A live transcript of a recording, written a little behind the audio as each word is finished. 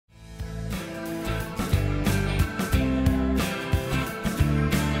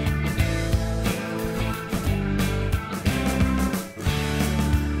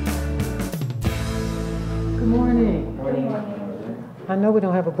I know we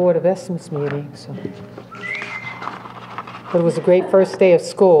don't have a Board of Estimates meeting, so. But it was a great first day of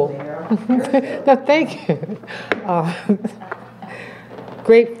school. No, thank you.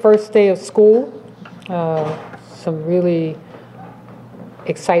 Great first day of school. Some really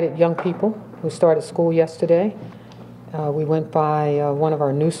excited young people who started school yesterday. We went by one of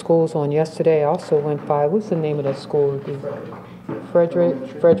our new schools on yesterday. I also went by, what's the name of that school?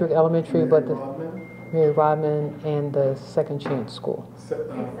 Frederick Elementary, but the Mary Rodman and the Second Chance School.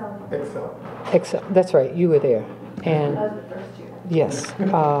 Excel. That's right. You were there. And that was the first year. yes,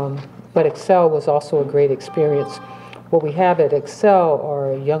 but Excel was also a great experience. What we have at Excel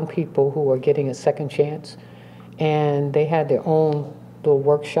are young people who are getting a second chance, and they had their own little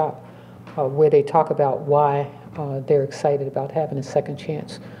workshop where they talk about why they're excited about having a second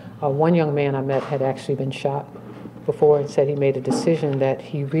chance. One young man I met had actually been shot before and said he made a decision that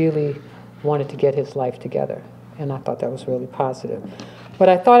he really wanted to get his life together, and I thought that was really positive. But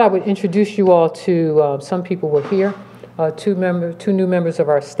I thought I would introduce you all to some people who are here. Two new members of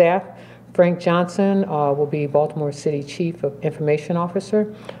our staff. Frank Johnson will be Baltimore City Chief of Information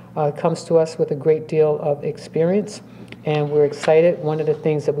Officer. Comes to us with a great deal of experience, and we're excited. One of the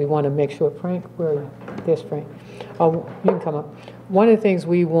things that we want to make sure, Frank, there's Frank. You can come up. One of the things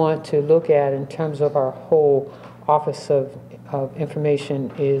we want to look at in terms of our whole Office of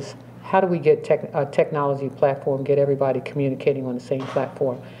Information is how do we get a technology platform, get everybody communicating on the same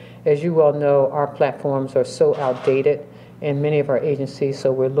platform. As you well know, our platforms are so outdated in many of our agencies,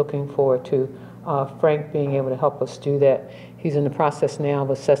 so we're looking forward to Frank being able to help us do that. He's in the process now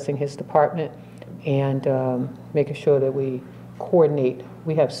of assessing his department and making sure that we coordinate.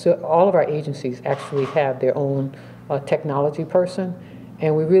 We have all of our agencies actually have their own technology person,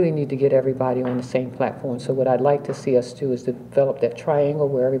 and we really need to get everybody on the same platform. So what I'd like to see us do is develop that triangle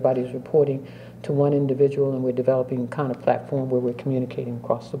where everybody's reporting to one individual, and we're developing a kind of platform where we're communicating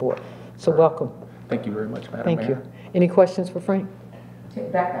across the board. So welcome. Thank you very much, Madam Thank Mayor. you. Any questions for Frank?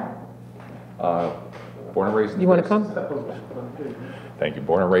 Background. Born and raised in the You want to come? Thank you.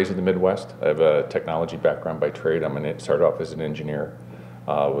 Born and raised in the Midwest. I have a technology background by trade. Started off as an engineer.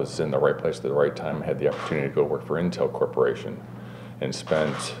 Was in the right place at the right time. Had the opportunity to go work for Intel Corporation and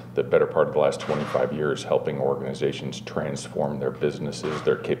spent the better part of the last 25 years helping organizations transform their businesses,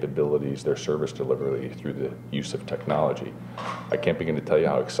 their capabilities, their service delivery through the use of technology. I can't begin to tell you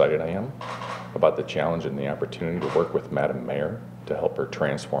how excited I am about the challenge and the opportunity to work with Madam Mayor to help her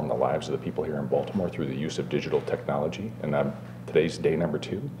transform the lives of the people here in Baltimore through the use of digital technology. And today's day number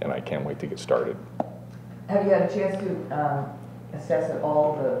 2, and I can't wait to get started. Have you had a chance to assess at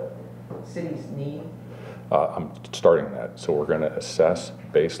all the city's need? I'm starting that. So we're going to assess,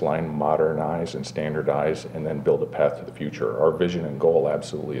 baseline, modernize, and standardize, and then build a path to the future. Our vision and goal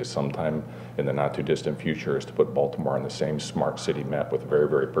absolutely is sometime in the not too distant future is to put Baltimore on the same smart city map with very,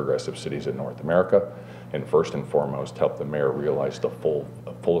 very progressive cities in North America, and first and foremost, help the mayor realize the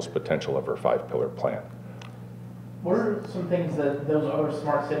fullest potential of her 5-pillar plan. What are some things that those other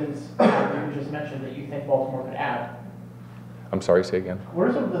smart cities that you just mentioned that you think Baltimore could add? I'm sorry, say again? What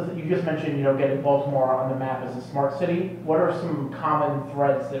are some of the, you just mentioned, getting Baltimore on the map as a smart city. What are some common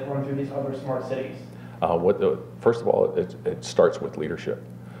threads that run through these other smart cities? First of all, it starts with leadership.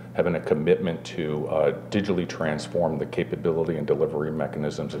 Having a commitment to digitally transform the capability and delivery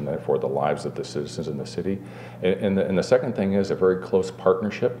mechanisms and therefore the lives of the citizens in the city. And the second thing is a very close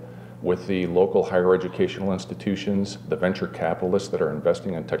partnership with the local higher educational institutions, the venture capitalists that are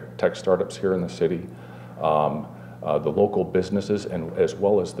investing in tech startups here in the city, the local businesses, and as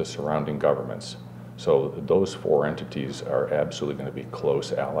well as the surrounding governments. So those 4 entities are absolutely going to be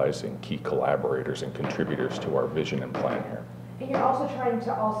close allies and key collaborators and contributors to our vision and plan here. And you're also trying to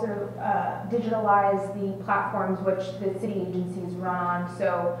digitalize the platforms which the city agencies run on.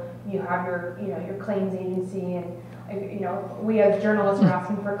 So you have your claims agency, and we as journalists are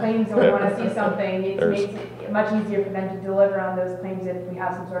asking for claims and we want to see something. It makes it much easier for them to deliver on those claims if we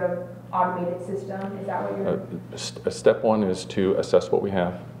have some sort of automated system. Is that what you're? Step 1 is to assess what we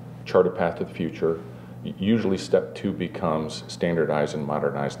have, chart a path to the future. Usually step 2 becomes standardize and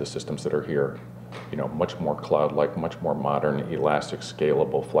modernize the systems that are here. Much more cloud-like, much more modern, elastic,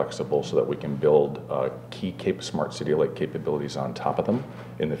 scalable, flexible, so that we can build key smart city-like capabilities on top of them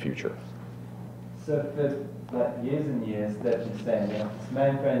in the future. So for years and years, they're just saying, this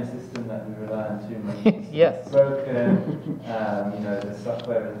mainframe system that we rely on too much Yes. is broken, the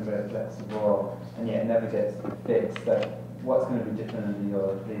software isn't very flexible, and yet it never gets fixed. So what's going to be different under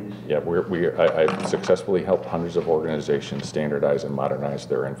your leadership? Yeah, I've successfully helped hundreds of organizations standardize and modernize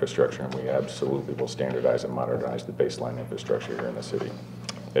their infrastructure, and we absolutely will standardize and modernize the baseline infrastructure here in the city.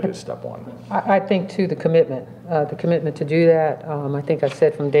 It is step one. I think too, the commitment to do that. I think I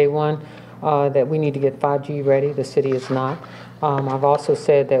said from day one that we need to get 5G ready. The city is not. I've also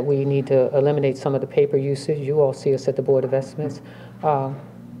said that we need to eliminate some of the paper usage. You all see us at the Board of Estimates.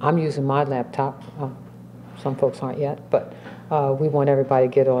 I'm using my laptop. Some folks aren't yet, but we want everybody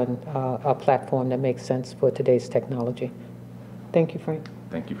to get on a platform that makes sense for today's technology. Thank you, Frank.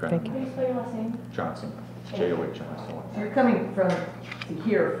 Thank you, Frank. Thank you. Can you spell your last name? Johnson. J-O-H Johnson. So you're coming from, to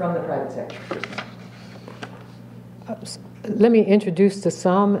here from the private sector. Let me introduce to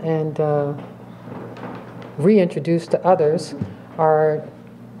some and reintroduce to others our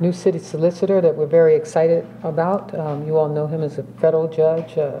new city solicitor that we're very excited about. You all know him as a federal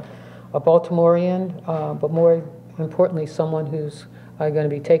judge, a Baltimorean, but more importantly, someone who's going to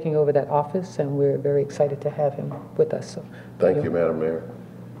be taking over that office, and we're very excited to have him with us. So, Thank you, Madam Mayor.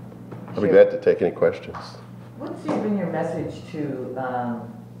 I'll be glad to take any questions. What's been your message to,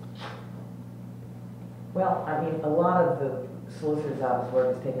 well, I mean, a lot of the solicitor's office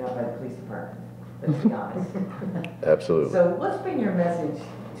work is taken up by the police department, let's be honest. Absolutely. So what's been your message,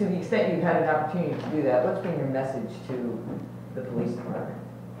 to the extent you've had an opportunity to do that, what's been your message to the police department?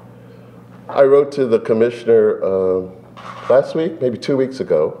 I wrote to the commissioner last week, maybe 2 weeks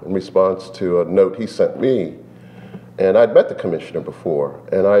ago, in response to a note he sent me. And I'd met the commissioner before,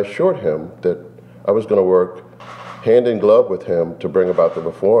 and I assured him that I was going to work hand in glove with him to bring about the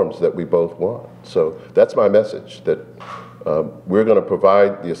reforms that we both want. So that's my message, that we're going to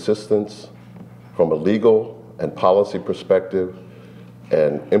provide the assistance from a legal and policy perspective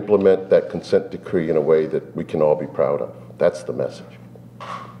and implement that consent decree in a way that we can all be proud of. That's the message.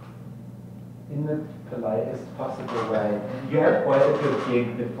 In the politest possible way, you had quite a good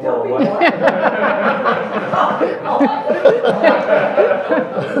gig before. Don't be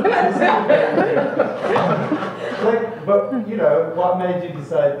But you know, what made you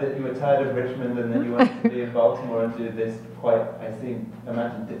decide that you were tired of Richmond and that you wanted to be in Baltimore and do this quite, I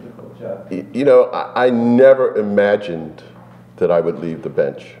imagine, difficult job? You know, I never imagined that I would leave the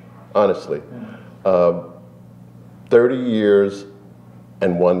bench, honestly. 30 years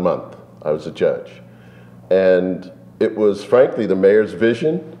and 1 month I was a judge. And it was frankly the mayor's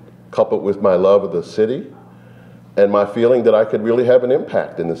vision, coupled with my love of the city, and my feeling that I could really have an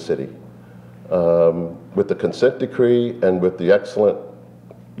impact in the city. With the consent decree and with the excellent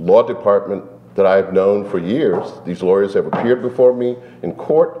law department that I've known for years. These lawyers have appeared before me in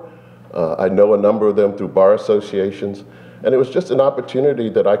court. I know a number of them through bar associations, and it was just an opportunity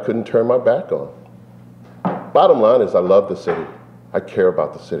that I couldn't turn my back on. Bottom line is I love the city. I care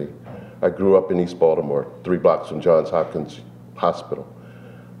about the city. I grew up in East Baltimore, 3 blocks from Johns Hopkins Hospital.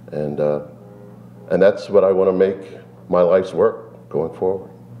 And that's what I want to make my life's work going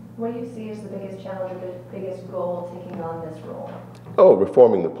forward. What do you see as the biggest challenge or the biggest goal taking on this role? Oh,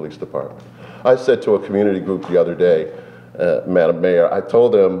 reforming the police department. I said to a community group the other day, Madam Mayor, I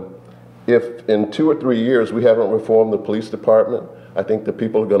told them, if in 2 or 3 years we haven't reformed the police department, I think the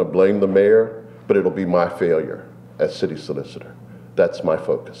people are going to blame the mayor, but it'll be my failure as city solicitor. That's my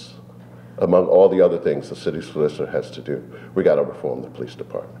focus. Among all the other things the city solicitor has to do, we got to reform the police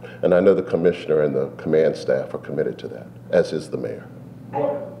department. And I know the commissioner and the command staff are committed to that, as is the mayor. I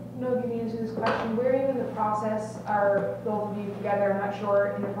don't know if you can answer this question. Where are you in the process, are both of you together, I'm not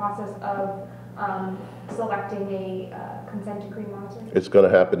sure, in the process of selecting a consent decree monitor? It's going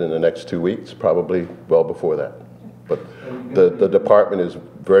to happen in the next 2 weeks, probably well before that. But the department is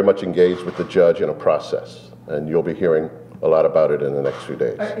very much engaged with the judge in a process, and you'll be hearing a lot about it in the next few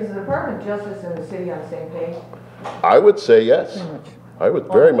days. Is the Department of Justice and the city on the same page? I would say yes. I would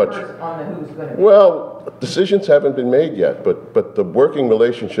very much. On the who's going to be? Well, decisions haven't been made yet, but the working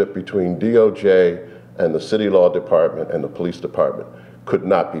relationship between DOJ and the city law department and the police department could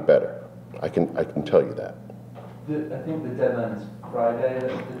not be better. I can tell you that. I think the deadline is Friday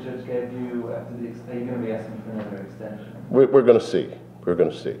that the judge gave you after the. Are you going to be asking for another extension? We're going to see. We're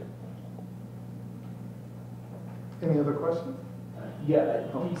going to see. Any other questions? Yeah,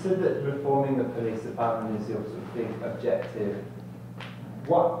 you said that reforming the police department is your sort of big objective.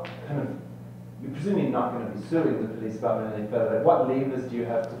 What kind of, you're presumably not going to be suing the police department any further. What levers do you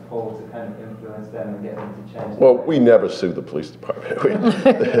have to pull to kind of influence them and get them to change? Well, we never sue the police department.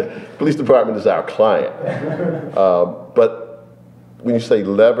 The police department is our client. But when you say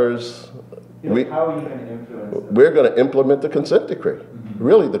levers, how are you going to influence them? We're going to implement the consent decree. Mm-hmm.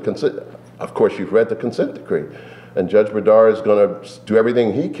 Really, the consent, of course, you've read the consent decree. And Judge Berdar is going to do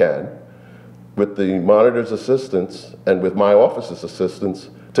everything he can with the monitor's assistance and with my office's assistance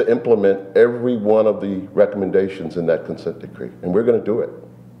to implement every one of the recommendations in that consent decree. And we're going to do it.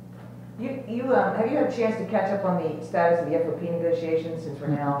 Have you had a chance to catch up on the status of the FOP negotiations since we're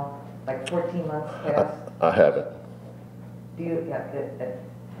now like 14 months past? I haven't. Do you,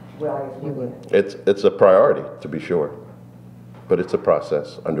 well, I guess You would. It's a priority, to be sure, but it's a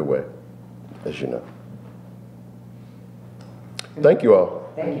process underway, as you know. Thank you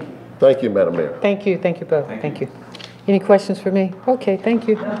all. Thank you. Thank you, Madam Mayor. Thank you both. Thank you. Any questions for me? Okay, thank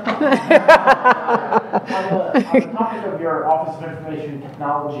you. On the topic of your Office of Information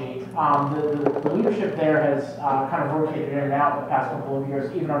Technology, the leadership there has kind of rotated in and out the past couple of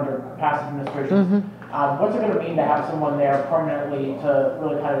years, even under past administrations. What's it going to mean to have someone there permanently to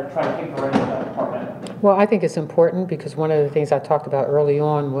really kind of try to take the reins of that department? Well, I think it's important because one of the things I talked about early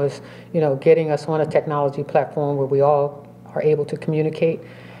on was, getting us on a technology platform where we all are able to communicate,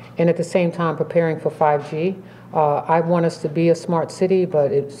 and at the same time preparing for 5G. I want us to be a smart city,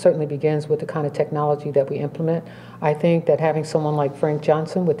 but it certainly begins with the kind of technology that we implement. I think that having someone like Frank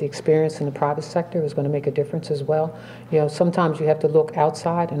Johnson with the experience in the private sector is going to make a difference as well. Sometimes you have to look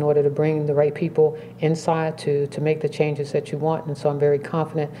outside in order to bring the right people inside to make the changes that you want, and so I'm very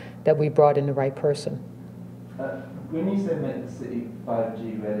confident that we brought in the right person. When you say make the city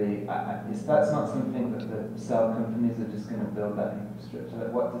 5G ready, that's not something that the cell companies are just going to build that infrastructure?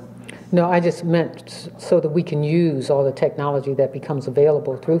 Like, what does... No, I just meant so that we can use all the technology that becomes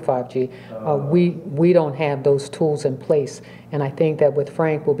available through 5G. We don't have those tools in place, and I think that with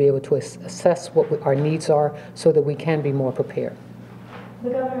Frank we'll be able to assess what our needs are so that we can be more prepared. The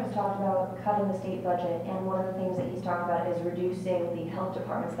governor has talked about cutting the state budget, and one of the things that he's talked about is reducing the health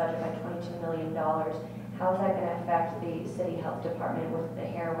department's budget by $22 million. How is that going to affect the city health department with the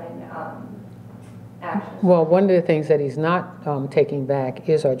heroin actions? Well, one of the things that he's not taking back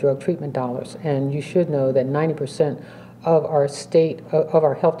is our drug treatment dollars, and you should know that 90% of our of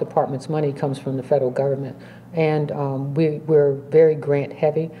our health department's money comes from the federal government, and we're very grant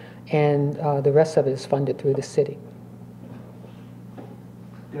heavy, and the rest of it is funded through the city.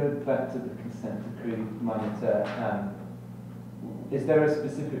 Go back to the consent decree monitor. Is there a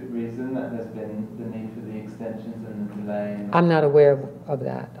specific reason that there's been the need for the extensions and the delay? I'm not aware of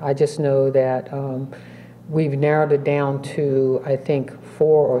that. I just know that we've narrowed it down to, I think,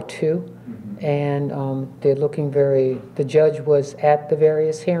 4 or 2, and they're looking the judge was at the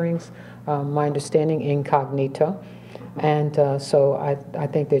various hearings, my understanding, incognito, and so I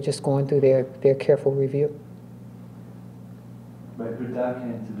think they're just going through their careful review. But Bradar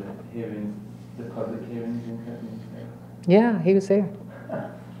came to the hearings, the public hearings incognito? Yeah, he was there.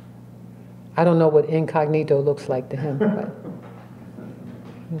 I don't know what incognito looks like to him, but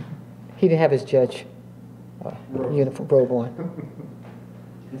he didn't have his judge uniform robe on.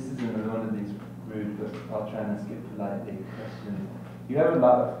 This is another one of these rude, but I'll try and skip politely questions. You have a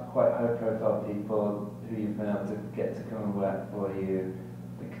lot of quite high-profile people who you've been able to get to come and work for you.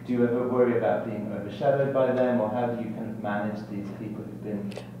 Do you ever worry about being overshadowed by them, or how do you kind of manage these people who've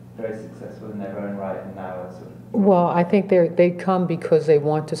been very successful in their own right and now are sort of... Well, I think they come because they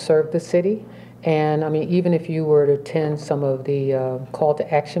want to serve the city, and I mean, even if you were to attend some of the call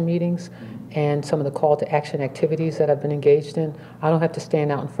to action meetings and some of the call to action activities that I've been engaged in, I don't have to stand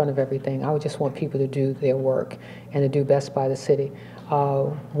out in front of everything. I would just want people to do their work and to do best by the city.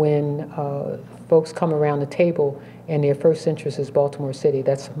 When folks come around the table and their first interest is Baltimore City,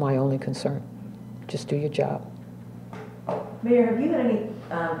 that's my only concern. Just do your job. Mayor, have you had any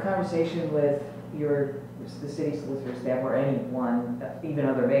conversation with the city solicitor staff or anyone, even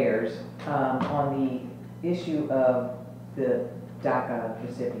other mayors, on the issue of the DACA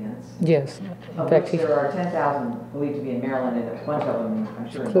recipients? Yes. In fact, there are 10,000 believed to be in Maryland, and a bunch of them, I'm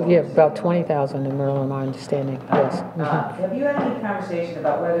sure. Yeah, about 20,000 in Maryland, my understanding. Yes. Have you had any conversation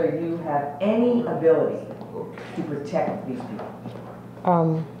about whether you have any ability to protect these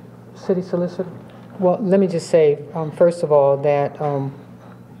people? City solicitor? Well, let me just say, first of all, that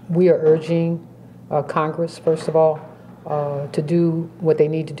we are urging Congress, first of all, to do what they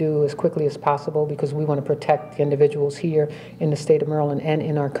need to do as quickly as possible, because we want to protect the individuals here in the state of Maryland and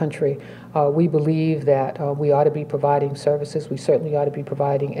in our country. We believe that we ought to be providing services. We certainly ought to be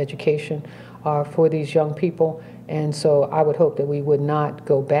providing education for these young people. And so I would hope that we would not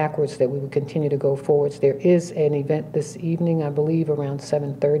go backwards, that we would continue to go forwards. There is an event this evening, I believe, around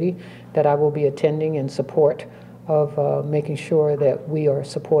 7:30, that I will be attending in support of making sure that we are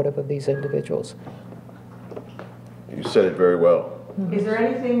supportive of these individuals. You said it very well. Is there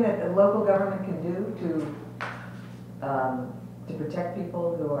anything that the local government can do to protect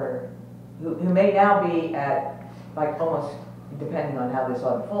people who may now be at, like, almost, depending on how this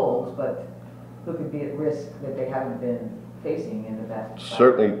unfolds, but who could be at risk that they haven't been facing in the past?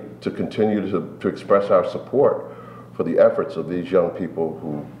 Certainly to continue to express our support for the efforts of these young people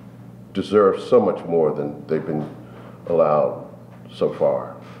who deserve so much more than they've been allowed so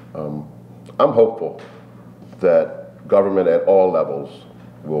far. I'm hopeful that government at all levels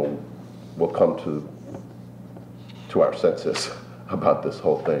will come to our senses about this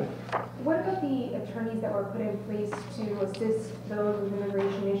whole thing. What about the attorneys that were put in place to assist those with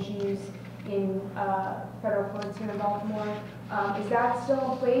immigration issues in federal courts here in Baltimore? Is that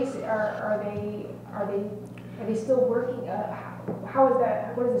still in place? Are they still working? How is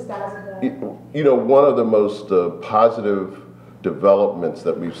that? What is the status of that? You know, one of the most positive developments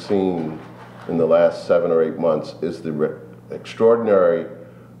that we've seen in the last 7 or 8 months is the extraordinary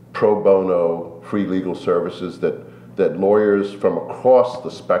pro bono free legal services that lawyers from across the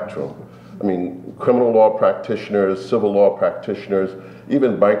spectrum, I mean, criminal law practitioners, civil law practitioners,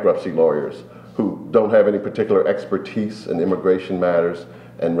 even bankruptcy lawyers who don't have any particular expertise in immigration matters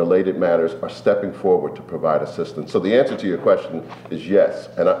and related matters are stepping forward to provide assistance. So the answer to your question is yes.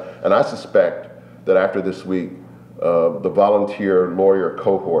 And I suspect that after this week, the volunteer lawyer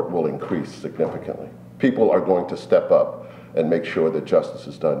cohort will increase significantly. People are going to step up and make sure that justice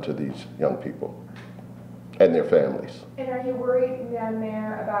is done to these young people and their families. And are you worried, Madam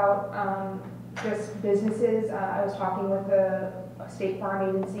Mayor, about just businesses? I was talking with the State Farm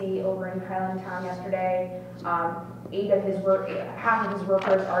Agency over in Highland Town yesterday. Half of his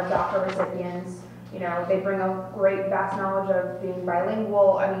workers are DACA recipients. You know, they bring a great vast knowledge of being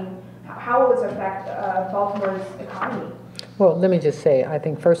bilingual. I mean, how will this affect Baltimore's economy? Well, let me just say, I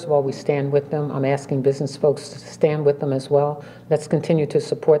think first of all, we stand with them. I'm asking business folks to stand with them as well. Let's continue to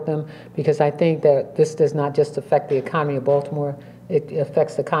support them, because I think that this does not just affect the economy of Baltimore. It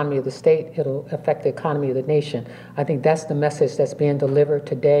affects the economy of the state. It'll affect the economy of the nation. I think that's the message that's being delivered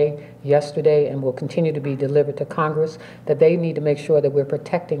today, yesterday, and will continue to be delivered to Congress, that they need to make sure that we're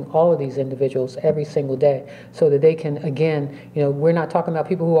protecting all of these individuals every single day so that they can, again, you know, we're not talking about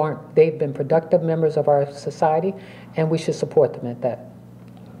people who aren't, they've been productive members of our society, and we should support them at that.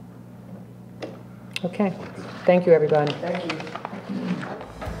 Okay. Thank you, everybody. Thank you.